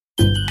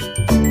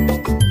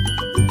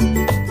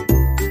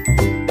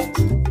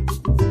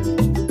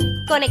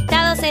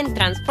Conectados en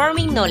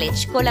Transforming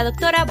Knowledge con la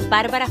doctora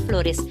Bárbara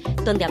Flores,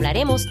 donde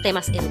hablaremos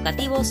temas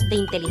educativos de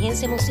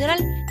inteligencia emocional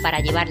para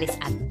llevarles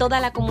a toda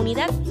la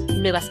comunidad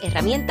nuevas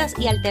herramientas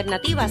y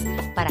alternativas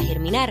para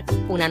germinar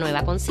una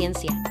nueva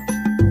conciencia.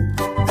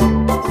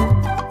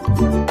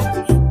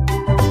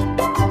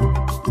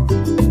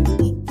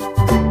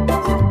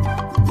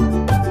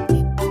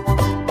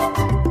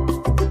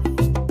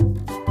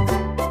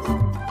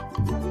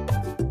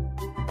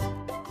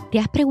 ¿Te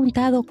has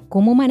preguntado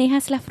cómo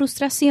manejas la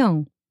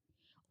frustración?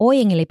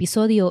 Hoy en el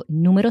episodio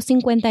número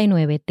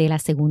 59 de la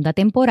segunda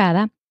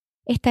temporada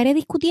estaré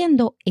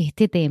discutiendo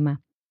este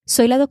tema.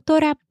 Soy la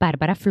doctora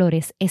Bárbara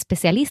Flores,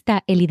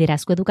 especialista en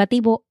liderazgo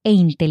educativo e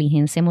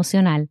inteligencia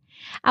emocional,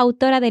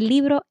 autora del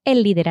libro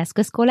El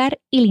liderazgo escolar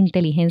y la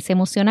inteligencia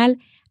emocional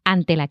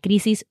ante la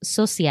crisis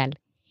social,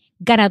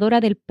 ganadora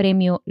del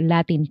premio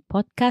Latin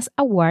Podcast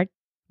Award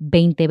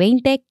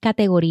 2020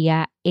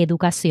 categoría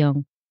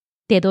Educación.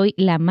 Te doy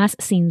la más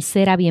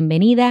sincera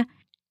bienvenida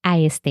a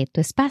tu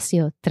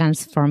espacio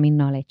Transforming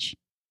Knowledge.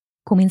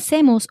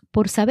 Comencemos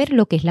por saber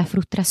lo que es la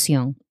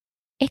frustración.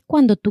 Es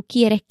cuando tú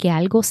quieres que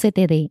algo se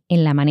te dé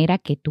en la manera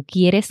que tú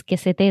quieres que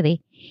se te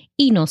dé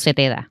y no se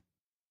te da.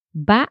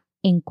 Va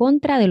en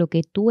contra de lo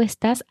que tú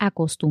estás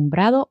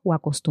acostumbrado o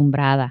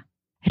acostumbrada.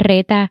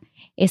 Reta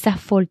esas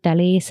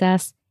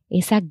fortalezas,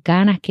 esas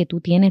ganas que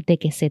tú tienes de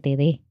que se te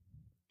dé.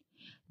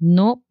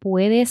 No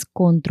puedes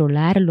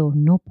controlarlo,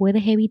 no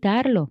puedes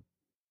evitarlo.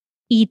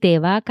 Y te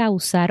va a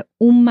causar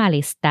un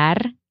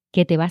malestar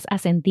que te vas a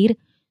sentir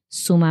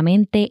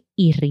sumamente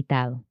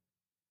irritado.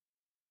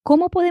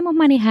 ¿Cómo podemos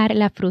manejar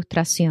la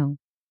frustración?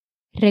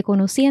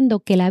 Reconociendo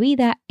que la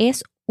vida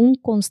es un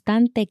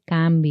constante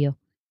cambio.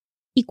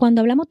 Y cuando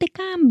hablamos de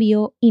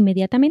cambio,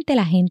 inmediatamente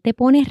la gente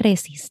pone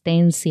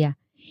resistencia.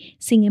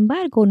 Sin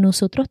embargo,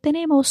 nosotros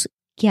tenemos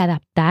que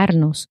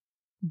adaptarnos,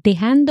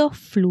 dejando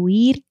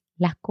fluir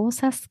las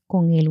cosas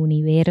con el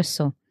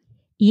universo.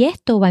 Y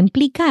esto va a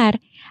implicar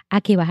a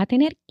que vas a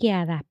tener que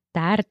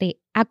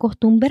adaptarte,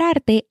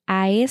 acostumbrarte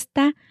a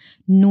esta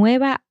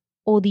nueva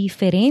o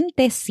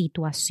diferente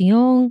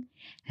situación,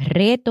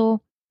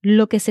 reto,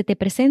 lo que se te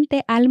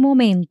presente al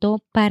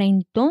momento para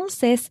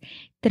entonces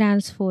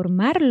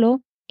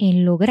transformarlo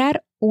en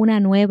lograr una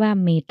nueva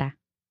meta.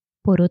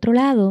 Por otro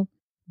lado,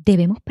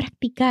 debemos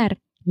practicar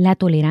la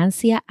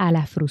tolerancia a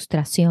la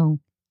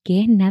frustración,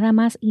 que es nada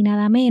más y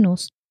nada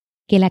menos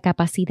que la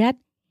capacidad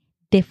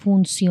de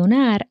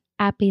funcionar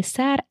a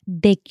pesar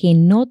de que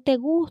no te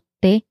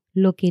guste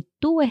lo que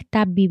tú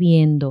estás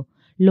viviendo,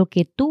 lo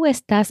que tú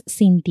estás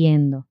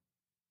sintiendo.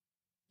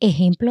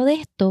 Ejemplo de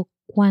esto,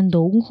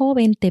 cuando un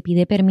joven te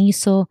pide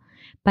permiso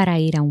para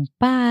ir a un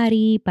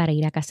party, para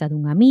ir a casa de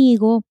un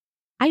amigo,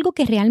 algo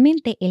que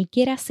realmente él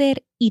quiere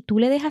hacer y tú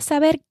le dejas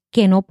saber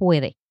que no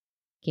puede,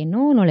 que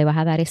no le vas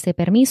a dar ese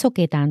permiso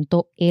que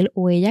tanto él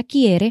o ella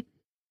quiere,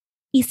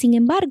 y sin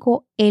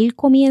embargo, él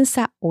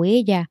comienza o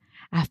ella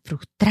a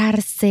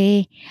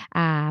frustrarse,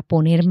 a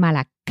poner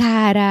mala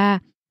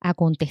cara, a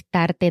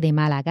contestarte de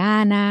mala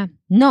gana.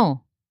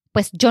 No,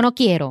 pues yo no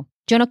quiero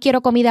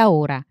comida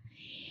ahora.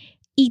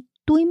 Y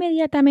tú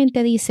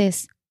inmediatamente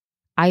dices,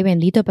 ay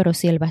bendito, pero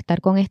si él va a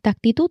estar con esta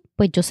actitud,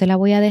 pues yo se la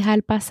voy a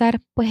dejar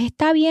pasar. Pues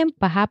está bien,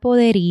 vas a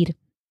poder ir.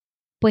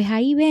 Pues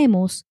ahí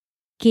vemos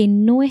que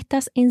no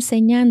estás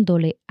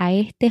enseñándole a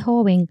este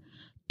joven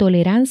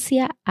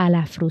tolerancia a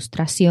la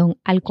frustración.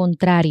 Al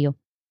contrario,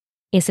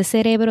 ese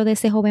cerebro de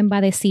ese joven va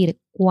a decir,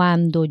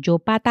 cuando yo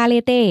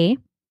pataleteé,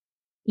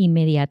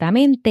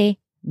 inmediatamente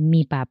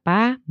mi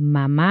papá,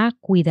 mamá,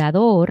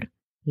 cuidador,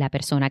 la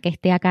persona que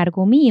esté a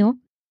cargo mío,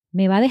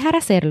 me va a dejar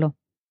hacerlo.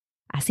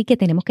 Así que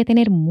tenemos que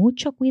tener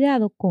mucho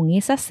cuidado con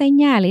esas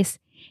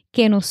señales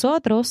que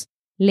nosotros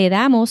le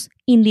damos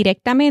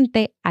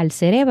indirectamente al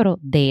cerebro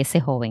de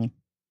ese joven,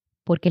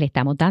 porque le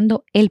estamos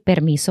dando el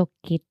permiso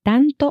que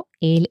tanto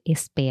él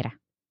espera.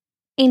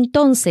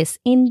 Entonces,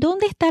 ¿en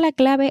dónde está la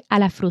clave a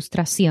la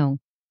frustración?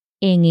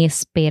 En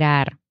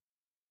esperar.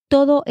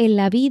 Todo en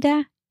la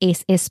vida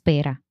es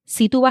espera.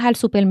 Si tú vas al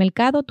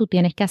supermercado, tú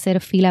tienes que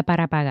hacer fila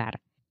para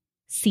pagar.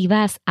 Si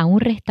vas a un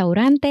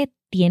restaurante,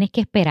 tienes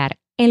que esperar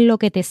en lo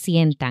que te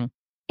sientan,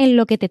 en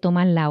lo que te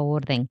toman la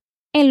orden,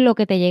 en lo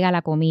que te llega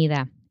la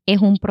comida.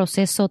 Es un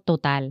proceso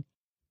total.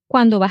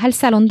 Cuando vas al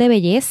salón de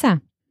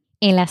belleza,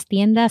 en las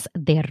tiendas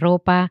de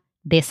ropa,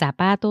 de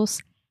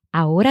zapatos,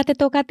 ahora te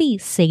toca a ti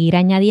seguir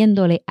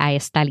añadiéndole a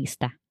esta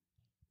lista.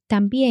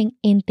 También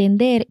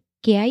entender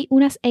que hay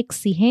unas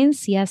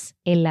exigencias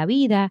en la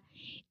vida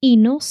y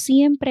no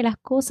siempre las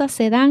cosas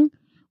se dan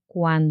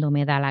cuando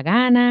me da la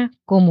gana,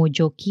 como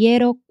yo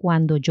quiero,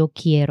 cuando yo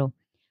quiero.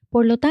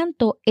 Por lo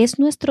tanto, es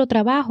nuestro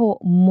trabajo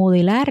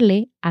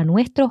modelarle a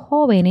nuestros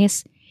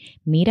jóvenes,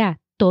 mira,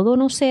 todo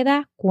no se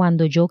da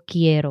cuando yo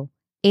quiero,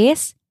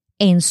 es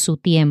en su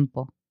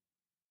tiempo.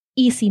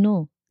 Y si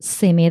no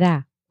se me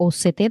da o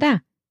se te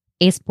da,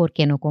 es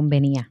porque no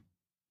convenía.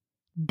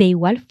 De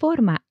igual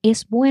forma,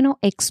 es bueno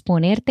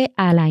exponerte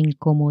a la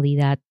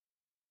incomodidad.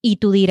 Y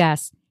tú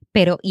dirás,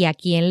 pero ¿y a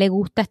quién le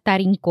gusta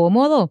estar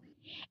incómodo?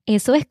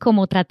 Eso es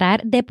como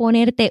tratar de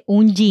ponerte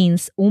un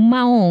jeans, un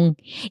mahón,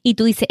 y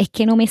tú dices, es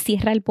que no me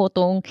cierra el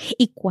botón.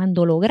 Y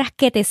cuando logras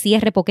que te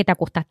cierre porque te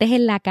acostaste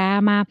en la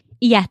cama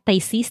y hasta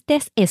hiciste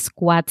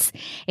squats,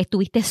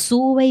 estuviste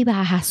sube y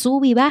baja,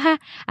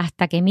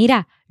 hasta que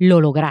mira, lo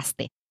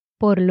lograste.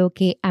 Por lo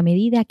que a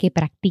medida que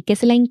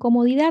practiques la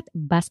incomodidad,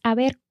 vas a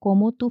ver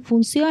cómo tú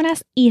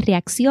funcionas y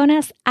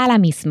reaccionas a la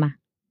misma.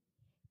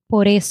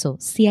 Por eso,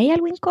 si hay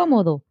algo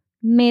incómodo,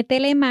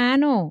 métele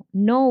mano,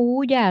 no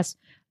huyas.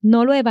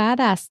 No lo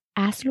evadas,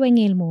 hazlo en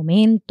el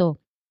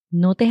momento.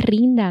 No te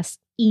rindas,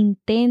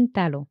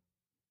 inténtalo.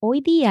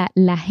 Hoy día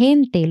la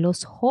gente,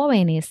 los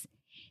jóvenes,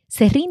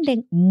 se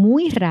rinden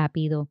muy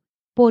rápido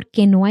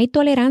porque no hay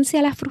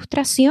tolerancia a la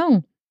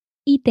frustración.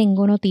 Y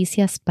tengo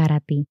noticias para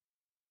ti.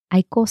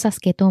 Hay cosas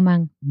que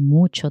toman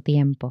mucho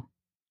tiempo.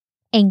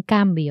 En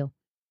cambio,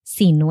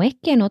 si no es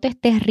que no te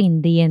estés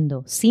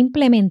rindiendo,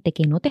 simplemente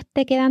que no te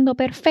esté quedando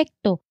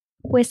perfecto,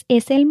 pues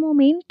es el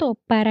momento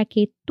para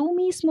que tú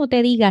mismo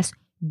te digas,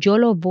 yo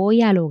lo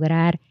voy a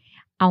lograr,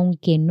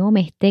 aunque no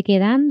me esté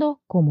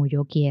quedando como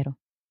yo quiero.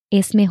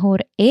 Es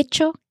mejor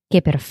hecho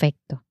que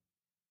perfecto.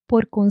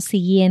 Por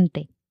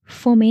consiguiente,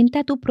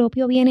 fomenta tu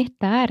propio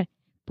bienestar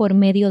por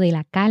medio de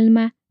la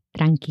calma,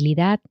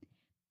 tranquilidad,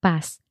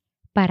 paz,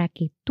 para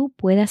que tú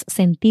puedas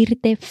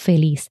sentirte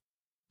feliz.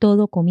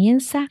 Todo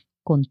comienza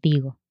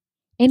contigo.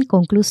 En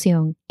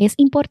conclusión, es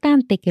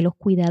importante que los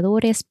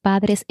cuidadores,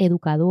 padres,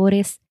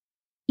 educadores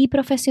y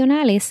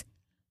profesionales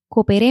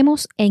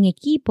cooperemos en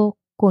equipo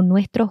con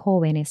nuestros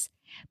jóvenes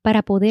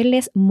para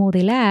poderles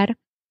modelar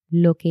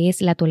lo que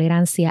es la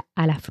tolerancia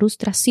a la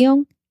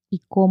frustración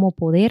y cómo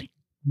poder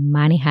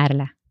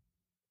manejarla.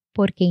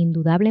 Porque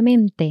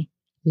indudablemente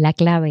la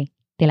clave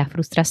de la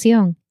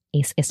frustración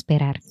es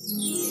esperar.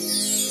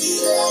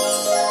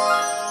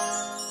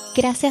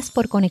 Gracias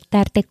por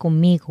conectarte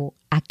conmigo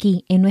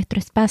aquí en nuestro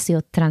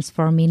espacio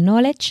Transforming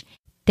Knowledge.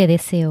 Te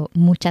deseo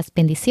muchas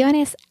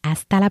bendiciones.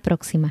 Hasta la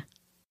próxima.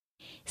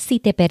 Si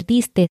te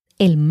perdiste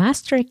el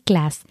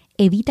Masterclass,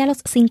 evita los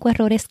 5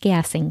 errores que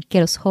hacen que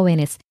los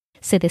jóvenes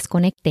se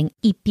desconecten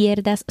y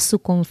pierdas su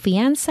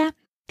confianza,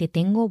 te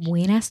tengo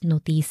buenas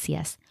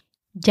noticias.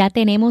 Ya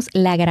tenemos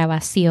la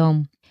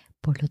grabación.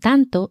 Por lo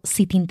tanto,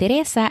 si te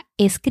interesa,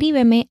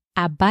 escríbeme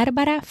a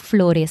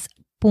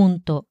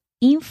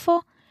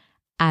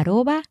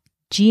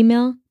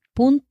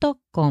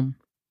barbaraflores.info@gmail.com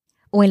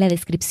o en la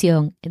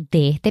descripción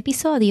de este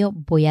episodio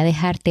voy a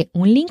dejarte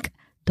un link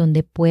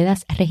donde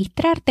puedas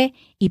registrarte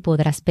y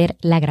podrás ver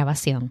la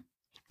grabación.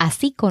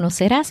 Así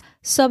conocerás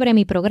sobre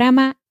mi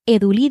programa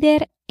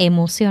EduLíder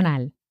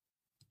Emocional,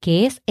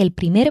 que es el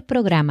primer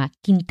programa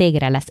que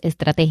integra las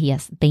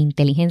estrategias de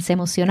inteligencia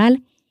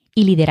emocional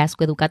y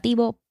liderazgo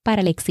educativo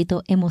para el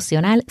éxito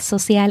emocional,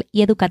 social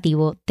y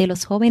educativo de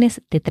los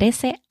jóvenes de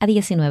 13 a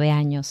 19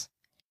 años,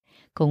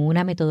 con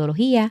una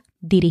metodología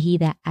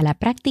dirigida a la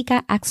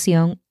práctica,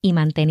 acción y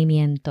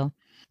mantenimiento.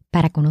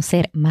 Para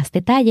conocer más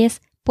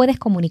detalles, puedes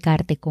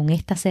comunicarte con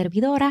esta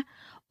servidora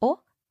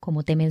o,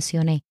 como te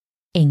mencioné,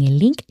 en el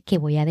link que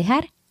voy a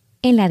dejar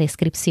en la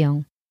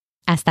descripción.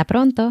 ¡Hasta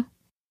pronto!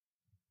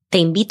 Te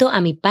invito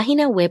a mi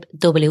página web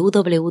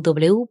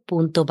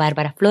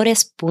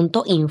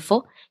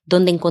www.barbaraflores.info,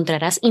 donde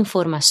encontrarás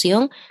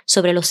información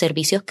sobre los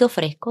servicios que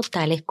ofrezco,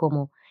 tales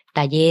como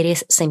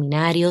talleres,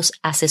 seminarios,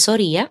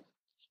 asesoría,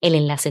 el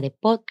enlace de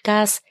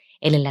podcast,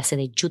 el enlace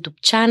de YouTube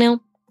channel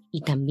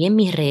y también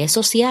mis redes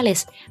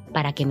sociales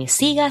para que me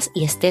sigas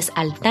y estés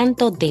al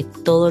tanto de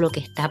todo lo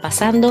que está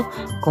pasando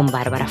con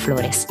Bárbara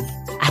Flores.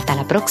 Hasta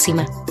la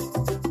próxima.